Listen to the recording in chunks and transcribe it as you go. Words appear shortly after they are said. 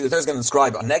The Torah is going to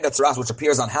describe a nega tzaras which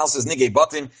appears on houses, nigei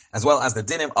batim, as well as the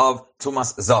dinim of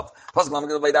tumas zav. Pasuk lamed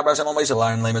g'day dabar Hashem al Moshe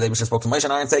l'Aaron lemer Moshe spoke to Moshe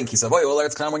and Aaron saying, "Ki savoy ol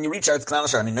eretz Canaan when you reach Eretz Canaan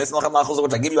Asher ani nosen lachem la'achuzah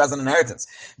which I give you as an inheritance.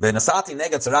 V'nasati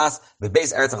nega tzaras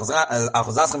v'beis Eretz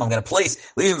achuzaschem I'm going to place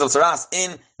legions of tzaras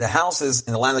in the houses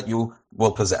in the land that you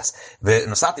will possess."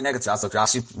 V'nasati nega tzaras. Like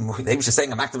Rashi, maybe she's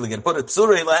saying I'm actively going to put it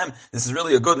psura ilahem. This is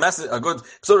really a good message, a good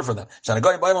psura for them.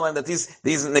 Shanagoyim b'ayim that these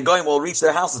negoyim will reach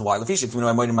their houses. Why? The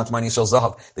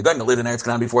Goyim that lived in Eretz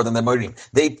Canaan before them,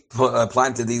 they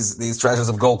planted these treasures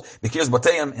of gold. Because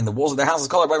Batayim in the walls of their houses,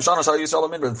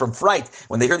 from fright,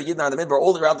 when they heard the Yidden are the Midbar,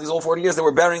 all throughout these old 40 years, they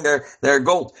were burying their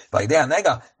gold. By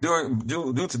nega,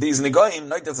 due to these negoyim,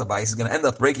 he's going to end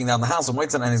up breaking down the house of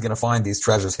Moitzan and he's going to find these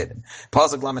treasures hidden.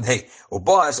 Pasuk lamed hey,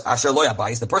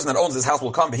 the person that owns this house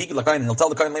will come, and he'll tell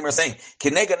the Kohen Lamer saying,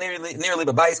 Kinega nearly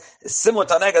babais, similar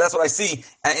to nega, that's what I see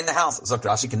in the house. Zok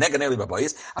Rashi, Kinega nearly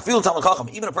babais. I feel Talmud Chacham,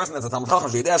 even a person that's a Talmud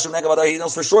Chacham, he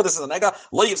knows for sure this is a nega.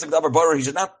 Lo yifsek davar barer. He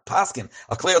should not paskin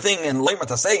a clear thing and lamer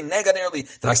to say nega nearly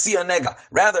that I see a nega.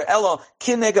 Rather, elo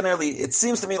kin nega nearly. It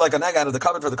seems to me like a nega out of the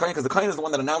covenant for the kohen, because the kohen is the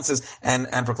one that announces and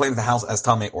proclaims the house as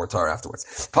tamei or tar afterwards.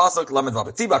 Pasuk lamed vav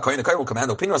tziba kohen. The kohen will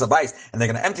command opinions abais, and they're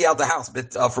going to empty out the house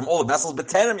from all the vessels.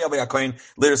 B'terem yavei kohen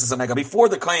later says a nega before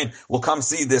the kohen will come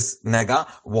see this nega.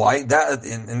 Why that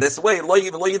in this way lo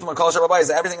yitma kol shababais,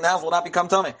 everything in the house will not become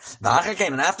tamei.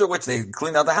 And after which they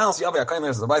clean out the house,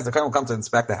 the kohen will come to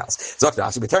inspect the house.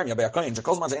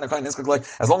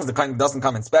 As long as the kohen doesn't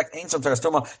come inspect,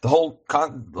 the whole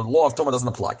the law of Tumah doesn't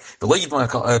apply. If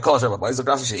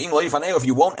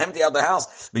you won't empty out the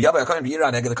house, the kohen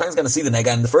is going to see the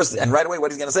nega, and right away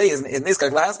what he's going to say is in this he's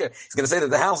going to say that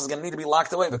the house is going to need to be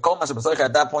locked away. At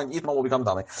that point, Yitma will become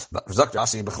tamei.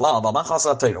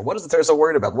 What is the Torah so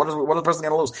worried about? What is the person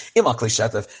going to lose?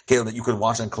 That you could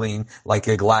wash and clean like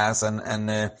a glass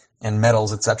and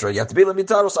metals, etc. You have to be a little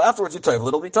bitar, so afterwards you tell a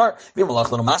little bitar.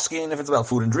 If it's about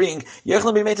food and drink,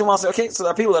 okay, so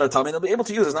there are people that are tummy, they'll be able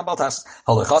to use it. It's not baltash.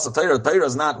 Torah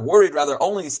is not worried, rather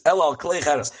only elal klei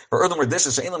cheres for earthenware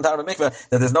dishes that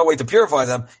there's no way to purify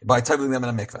them by tabling them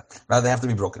in a mikveh. Rather, they have to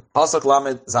be broken. Pasuk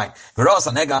lamed zayin. V'ras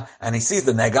nega, and he sees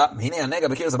the nega.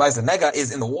 The nega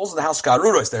is in the walls of the house.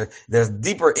 Shkaruros, they're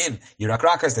deeper in.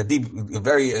 Yirakrakas, they're deep,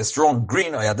 very strong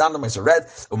green. Oyadam, it's red.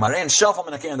 Umaren shelfam,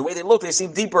 and the way they look, they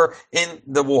seem deeper in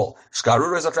the wall.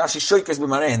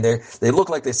 They look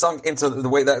like they sunk into the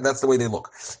way that's the way they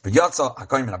look. But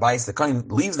the kohen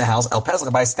leaves the house, El Pesach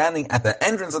Abayis standing at the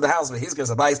entrance of the house,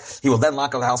 he will then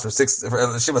lock up the house for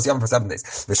 7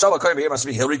 days.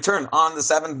 He'll return on the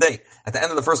 7th day, at the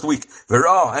end of the first week.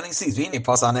 And he sees, if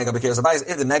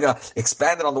the nega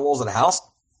expanded on the walls of the house,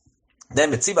 then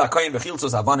the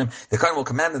kohen will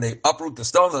command and they uproot the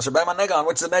stones on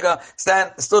which the nega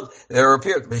stood. They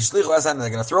appeared. They're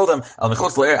going to throw them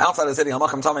outside the city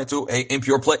to an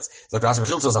impure place. They'll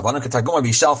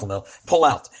pull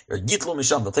out.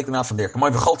 They'll take them out from there.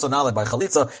 By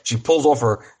chalitza, she pulls off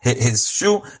his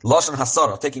shoe. Lashon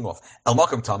hasara, taking off.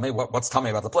 What's tamei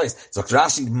about the place?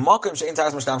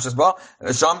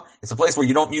 It's a place where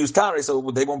you don't use tare,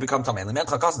 so they won't become tamei. And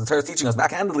the Torah is teaching us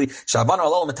backhandedly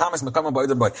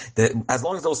as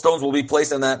long as those stones will be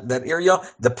placed in that area,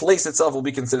 the place itself will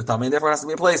be considered tamei, and therefore it has to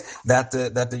be a place that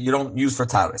you don't use for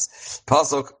taris.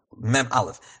 Pasuk Mem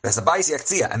Aleph.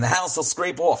 And the house will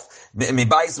scrape off from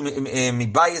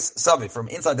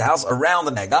inside the house around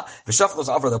the nega.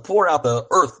 They'll pour out the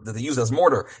earth that they use as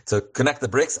mortar to connect the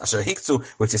bricks,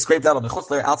 which is scraped out of the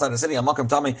chutzler outside the city,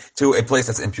 to a place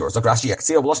that's impure. So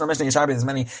there's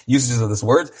many usages of this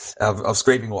word of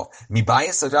scraping off.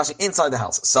 Inside the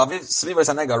house.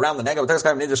 Around the nega.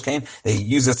 They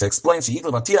use this to explain. You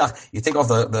take off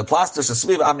the plasters,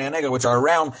 which are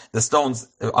around the stones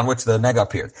on which the nega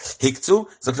appeared. Hiktu,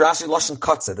 Zakrashi Lashon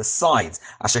Kotze, the sides.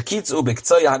 Asher Kitzu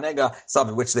Biktsaya Hanega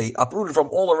Savi, which they uprooted from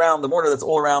all around the mortar that's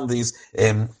all around these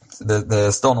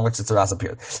the stone on which the Tzaras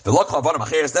appeared.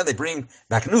 Then they bring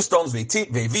back new stones, they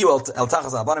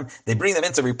bring them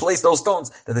in to replace those stones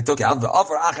that they took out. The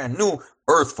offer Acher, new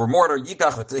earth for mortar,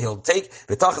 Yikach he'll take,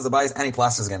 Vitachas the Bais, and he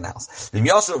plasters again in the house.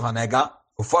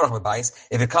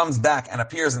 If it comes back and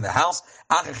appears in the house,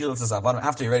 after you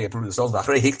already approved the stones,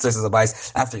 after you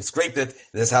scraped it,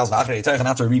 this house, after you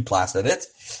replastered it,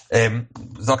 the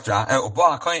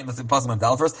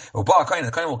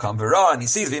kohen will come, and he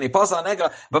sees the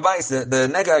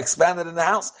nega expanded in the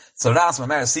house. So Ras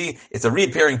Mamera, see, it's a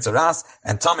reappearing Tzaras,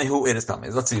 and Tamei who it is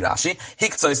Tamei. Let's see Rashi.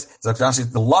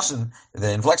 The Lashon,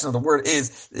 the inflection of the word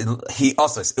is, he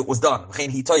osos, it was done.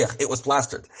 It was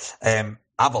plastered.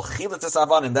 Aval chilatis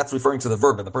avanim, that's referring to the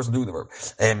verb and the person doing the verb.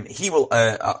 He will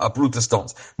uproot the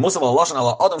stones. Musav lashon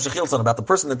ala adam shechilson, about the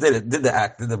person that did the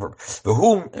act, did the verb. The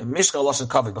whom mishka lashon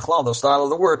kavik b'chlal, the style of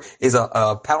the word is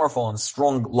a powerful and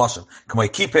strong lashon. Kamei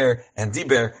kiper and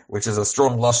diber, which is a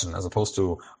strong lashon as opposed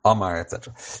to amar,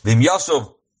 etc. V'im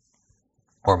yashuv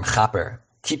or mchaper.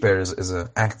 Kiper is an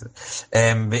act.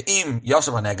 V'im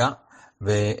yashuv hanega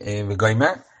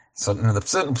v'goimer. So the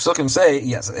Psukim say,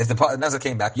 yes, if the Neza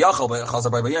came back, you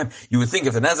would think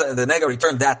if the Nega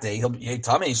returned that day, he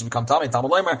should become Tami,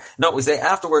 Talmud Leimer. No, we say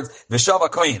afterwards, V'shava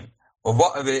koyin,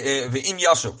 v'im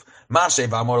yashuv, Mashe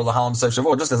v'amor l'halam b'sayf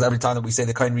shavua, just as every time that we say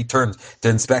the koyin returned to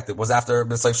inspect it was after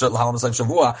b'sayf l'halam b'sayf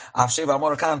shavua, afshe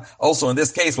v'amor kan, also in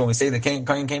this case, when we say the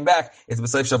koyin came back, it's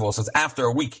b'sayf shavua, so it's after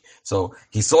a week. So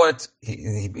he saw it,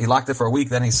 he locked it for a week,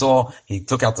 then he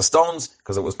took out the stones,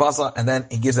 because it was pasa, and then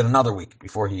he gives it another week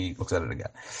before he looks at it again.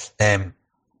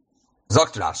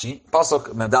 Zokt Rashi,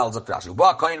 pasuk medal zokt Rashi.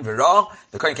 Ba koyin v'ra,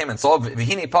 the koyin came and saw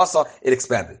v'hini pasa, it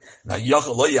expanded. Now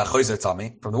yachol lo yachoyzer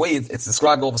tami. From the way it's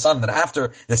described all of a sudden that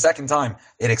after the second time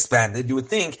it expanded, you would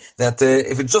think that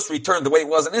if it just returned the way it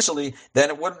was initially, then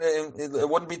it wouldn't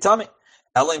be tami.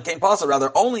 Elim came pasa,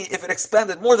 rather only if it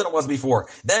expanded more than it was before.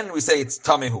 Then we say it's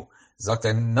tamihu.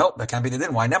 Zakta, no, that can't be the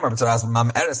din. Why never? But Tzaras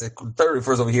Mam Eres, it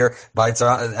refers over here by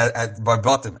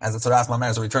bottom as a Tzaras Mam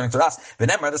Eres, or returning Tzaras.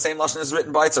 V'nemer, the same lashon is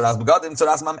written by Tzaras Begadim,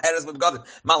 Tzaras Mam Eres Begadim.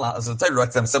 Mala, so the Torah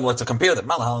writes them similar to compare them.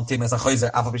 Mala halam tim es achoyzer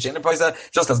afal b'shein poyzer.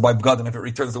 Just as by Begadim, if it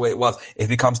returns the way it was, it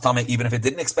becomes tamei, even if it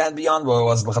didn't expand beyond where it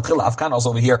was l'chatchila. Afkan also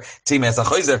over here tim es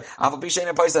achoyzer afal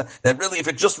b'shein poyzer. That really, if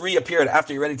it just reappeared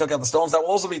after you already took out the stones, that will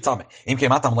also be tamei. Im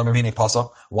kematam lemer v'hinei pasa.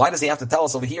 Why does he have to tell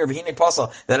us over here v'hinei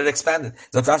pasa that it expanded?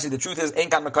 So actually, the truth is,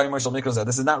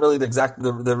 this is not really the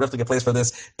Riftige place for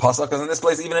this pasuk, because in this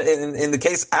place, even in the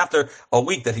case after a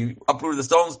week that he uprooted the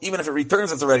stones, even if it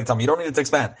returns, it's already tummy. You don't need it to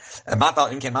expand. What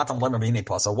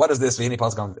is this?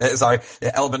 Sorry,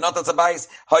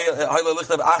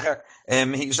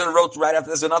 he should have wrote right after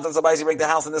this. You break the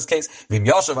house in this case.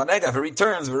 If it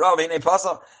returns,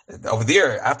 over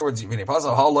there afterwards,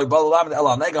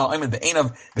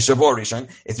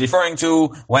 it's referring to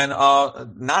when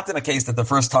not in a case that the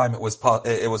first time it was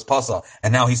pasa,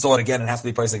 and now he saw it again and has to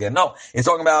be priced again. No, it's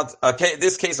talking about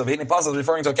this case of Hine Pasa is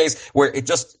referring to a case where it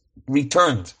just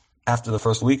returned after the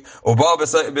first week. And after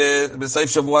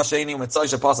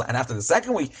the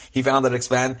second week, he found that it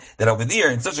expanded. That over there,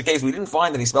 in such a case, we didn't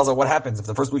find that he spells out what happens if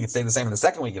the first week it stayed the same and the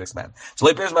second week it expanded. So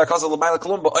that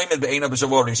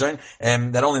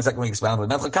only the second week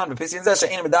expanded.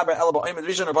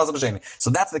 So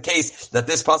that's the case that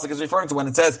this pasuk is referring to when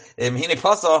it says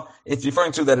it's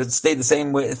referring to that it stayed the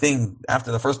same thing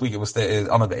after the first week it was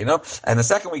Amad Be'ena, and the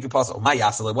second week it pasa.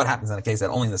 What happens in a case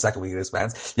that only in the second week it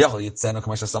expands?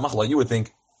 You would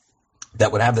think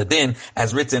that would have the din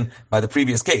as written by the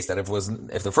previous case, that if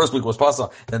the first week was pasa,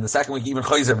 then the second week even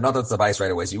chayzer, not that's the bias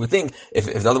right away. So you would think if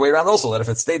the other way around also, that if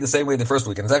it stayed the same way the first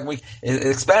week and the second week it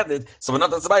expanded, so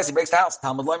not that's the bias, he breaks the house.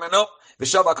 Talmud Leimer, no.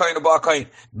 V'shav akayin u'ba'akayin.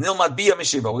 Nilmad biyah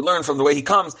mishiba. We learn from the way he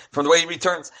comes, from the way he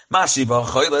returns. Mashiba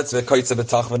chayletz v'koytze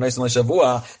v'tach v'noisen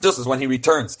l'shavua. Just as when he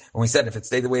returns, when we said if it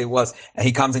stayed the way it was, and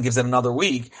he comes and gives it another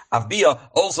week. Avbiyah,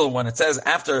 also when it says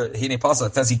after hine pasa,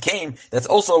 it says he came, he's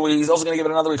also going to give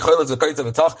it another week. Chayletz v'koytze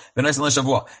v'tach v'noisen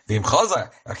l'shavua. V'im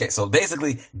chazar. Okay, so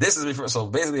basically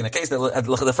in a case that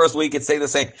the first week it stayed the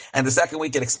same, and the second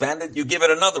week it expanded, you give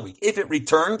it another week. If it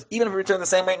returned, even if it returned the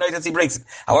same way, no, he breaks it.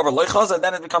 However, loy chazar,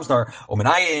 then it becomes nar. So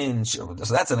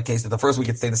that's in a case that the first week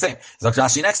it stayed the same.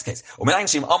 Zakhashi next case.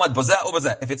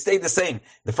 If it stayed the same,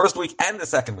 the first week and the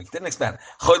second week didn't expand.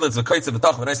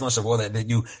 That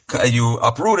you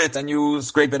uproot it and you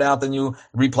scrape it out and you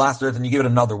replaster it and you give it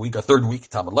another week, a third week.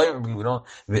 But when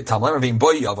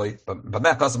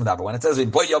it says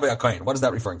what is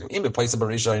that referring to?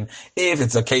 If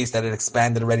it's a case that it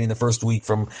expanded already in the first week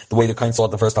from the way the kain saw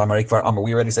it the first time,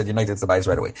 we already said united the bias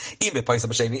right away. If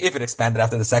it expanded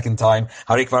after the second time,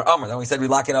 then we said we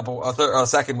lock it up a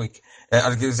second week. We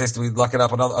lock it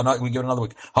up we give it another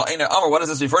week. What is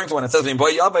this referring to when it says he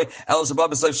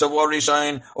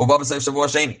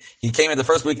came in the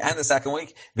first week and the second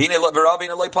week?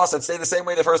 It stayed the same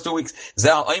way the first 2 weeks.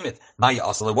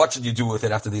 What should you do with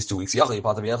it after these 2 weeks? He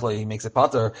makes it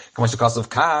pater,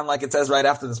 like it says right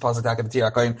after this pasuk.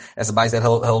 As a bias that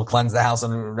he'll cleanse the house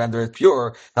and render it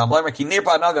pure. No,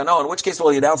 in which case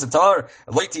will you announce it tar?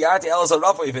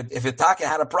 If it taka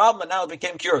had a problem and now it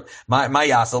became cured.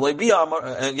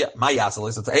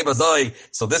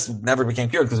 So this never became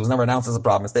cured because it was never announced as a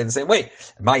problem. It stayed the same way.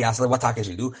 What taka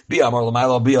should you do? There's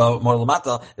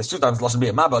 2 times lashon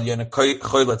bia mabal.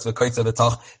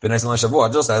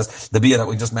 Just as the bia that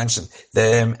we just mentioned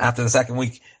mentioned after the second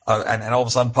week, and all of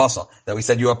a sudden pasa that we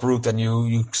said you uproot and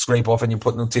you scrape off and you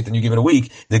put new teeth and you give it a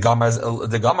week. The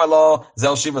gamar law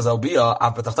zel shiva zel bia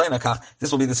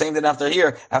this will be the same thing after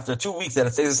here. After 2 weeks that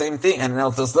it stays the same thing, and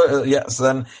now so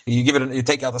then you give it, you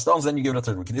take out the stones, then you give it a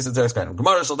third week. This is very kind.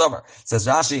 Gemara shel davar says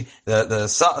Rashi, the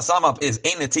sum up is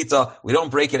ein netita. We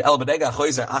don't break it el bedega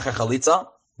choizer acher chalitza.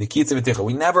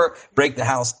 We never break the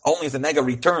house, only if the nega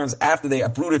returns after they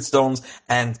uprooted stones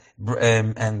and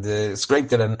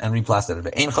scraped it and replastered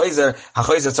it.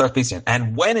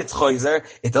 And when it's choizer,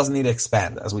 it doesn't need to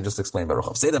expand, as we just explained by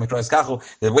Ruchav.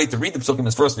 The way to read the psukim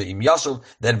is first v'im yashuv,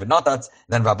 then v'notat,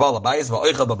 then v'abal abayis,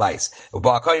 v'oichel b'bayis.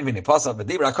 U'ba'akoyin v'nipasa,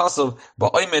 v'dibra kosov,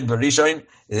 v'oimed b'rishoin,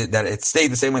 that it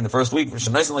stayed the same way in the first week. You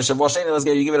give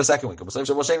it a second week. And in the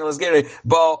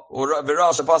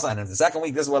second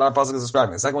week, this is what our pasuk is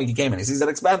describing. The second week he came in, he sees it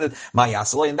expanded.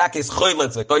 In that case,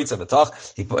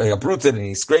 he uprooted and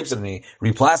he scrapes it and he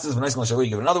replasters. You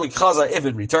give it another week. Chazar, if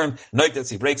it returned, noitetz,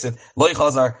 he breaks it. Loi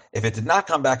chazar, if it did not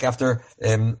come back after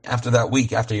that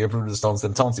week, after you uprooted the stones,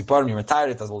 then ton siparim, you retired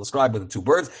it, as we'll describe with the two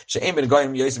birds. She'em ben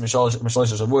goyim yosim mishlosh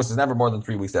shavuos. There's never more than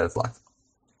 3 weeks that it's locked.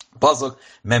 Pasuk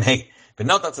mem hey. And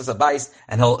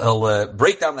he'll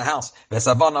break down the house.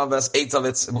 Eight of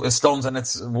its stones and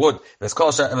its wood. And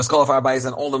all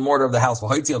the mortar of the house. He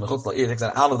takes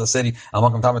it out of the city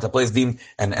to place deemed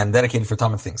and dedicated for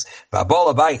Talmud things. And the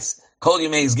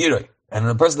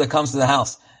person that comes to the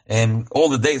house, and all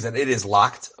the days that it is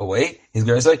locked away, he's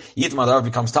going to say, Yitmadar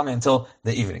becomes tummy until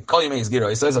the evening. Kol Yimei Yizgiro.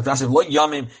 He says, none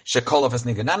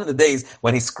of the days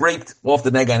when he scraped off the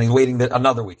nega and he's waiting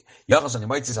another week. You would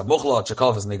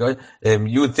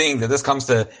think that this comes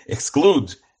to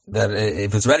exclude that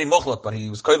if it's ready muchlat, but he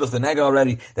was koilus the nega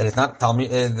already, that it's not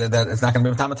that it's not going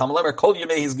to be matama tamalever. Kol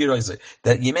yimei his giroise.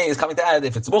 That yimei is coming to add.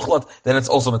 If it's muchlat, then it's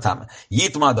also matama.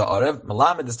 Yitma da arev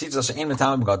malamed. This teaches us she'ein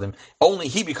matama begadim. Only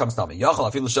he becomes tama. Yachal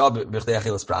afilu shal b'chdei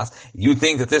achilas pras. You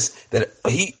think that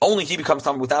he becomes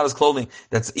tama without his clothing.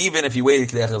 That's even if he waited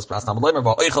k'dei achilas pras. Tamalever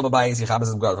va'oichel b'bayis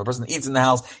yichabes b'gad. If a person eats in the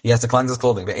house, he has to cleanse his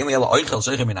clothing. But only oichel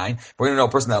sheichem minayin. We're going to know a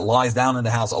person that lies down in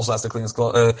the house also has to clean his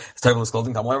clothing.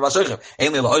 Tamalever va'sheichem.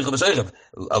 If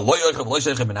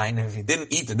he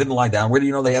didn't eat, it didn't lie down, where do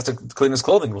you know that he has to clean his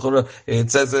clothing? It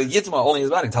says Yitma only his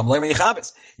body.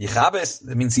 Yichabes. Yichabes,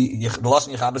 that means the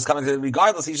lashon Yichabes coming to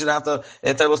regardless, he should have to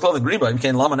tear his clothing. If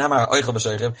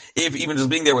even just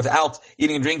being there without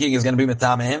eating and drinking is going to be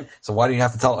metame him, so why do you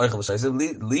have to tell Oichel b'shaychev?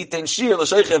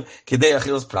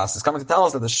 It's coming to tell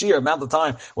us that the sheer amount of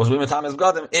time was being metame his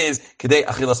begadim is kidei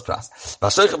achilas pras.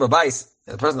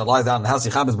 The person that lies down in the house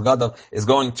Yichabes begadim is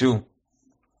going to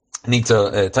need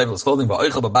to type his clothing, but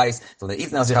oichel b'bayis, so they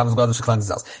eat now Yichabes begadim should cleanse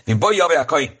his house. If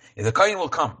the kohen will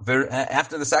come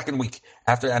after the second week,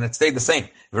 and it stayed the same.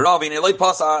 The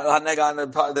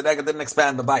nega didn't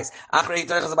expand the bais. After he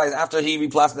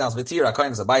replastered the house,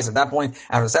 at that point,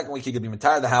 after the second week, he could be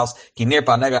retired the house.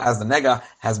 As the nega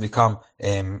has become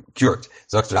cured.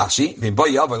 So Rashi,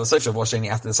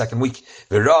 after the second week,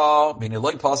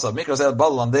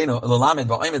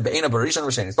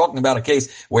 he's talking about a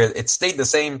case where it stayed the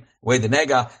same way the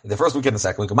nega the first week and the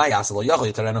second week.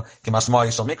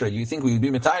 You think we would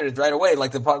be retired right away,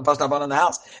 like the pastor in the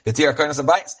house?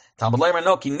 Talmud Leimer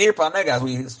no ki nirpa nega, as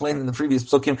we explained in the previous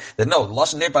psukim, that no, the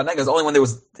lashon nirpa nega is only when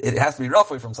it has to be rough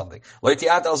from something. What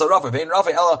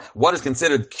is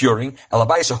considered curing?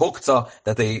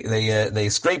 That they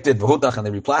scraped it v'hutach and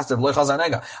they replastered v'loichazar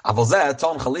nega. Avol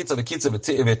ton chalitza v'kitza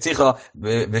v'ticha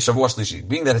v'shavua shlishi.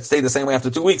 Being that it stayed the same way after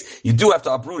 2 weeks, you do have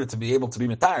to uproot it to be able to be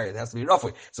metired. It has to be rough.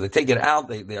 So they take it out,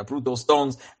 they uproot those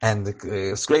stones and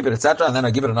scrape it, etc. And then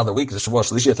I give it another week, the shavua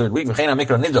shlishi, a third week. This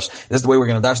is the way we're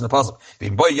going to dash in the puzzle.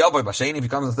 If he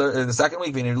comes the second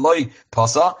week, then he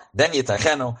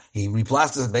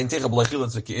replasters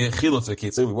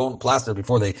it. We won't plaster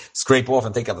before they scrape off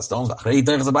and take out the stones.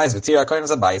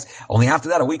 Only after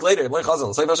that, a week later,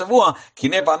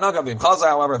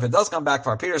 however, if it does come back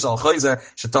for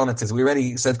we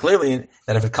already said clearly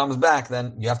that if it comes back,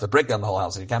 then you have to break down the whole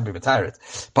house, so you can't be retired.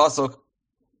 Pasuk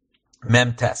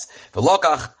Mem Tes.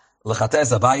 And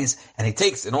he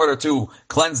takes, in order to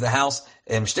cleanse the house,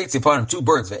 2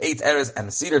 birds, 8 eres, and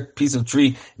a cedar piece of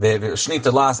tree, and a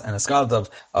scallop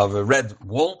of red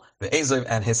wool,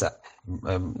 and hyssop. He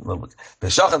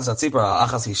slaughters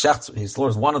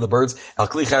one of the birds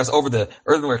over the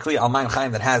earthenware kli al mayim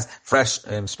chayim that has fresh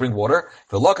spring water.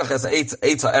 He takes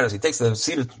the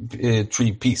cedar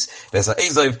tree piece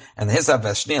and the hyssop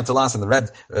and the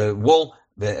red wool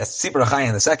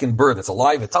the second bird that's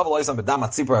alive,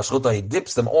 he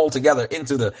dips them all together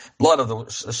into the blood of the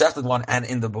shechted one and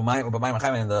in the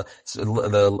in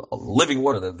the living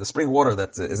water, the spring water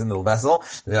that is in the vessel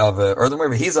of earthenware.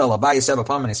 And he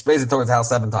sprays it towards the house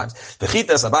 7 times.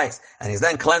 And he's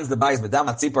then cleansed the bais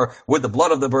with the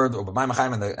blood of the bird,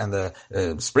 and the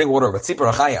spring water of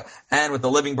tzipor achaya, and with the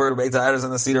living bird and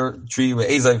the cedar tree and the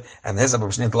hisab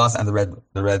and the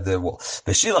red wool.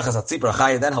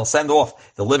 Then he'll send off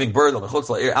the living bird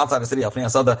outside the city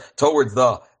towards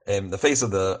the face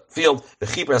of the field, the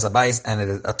chipras abayis, and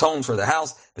it atones for the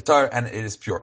house, and it is pure.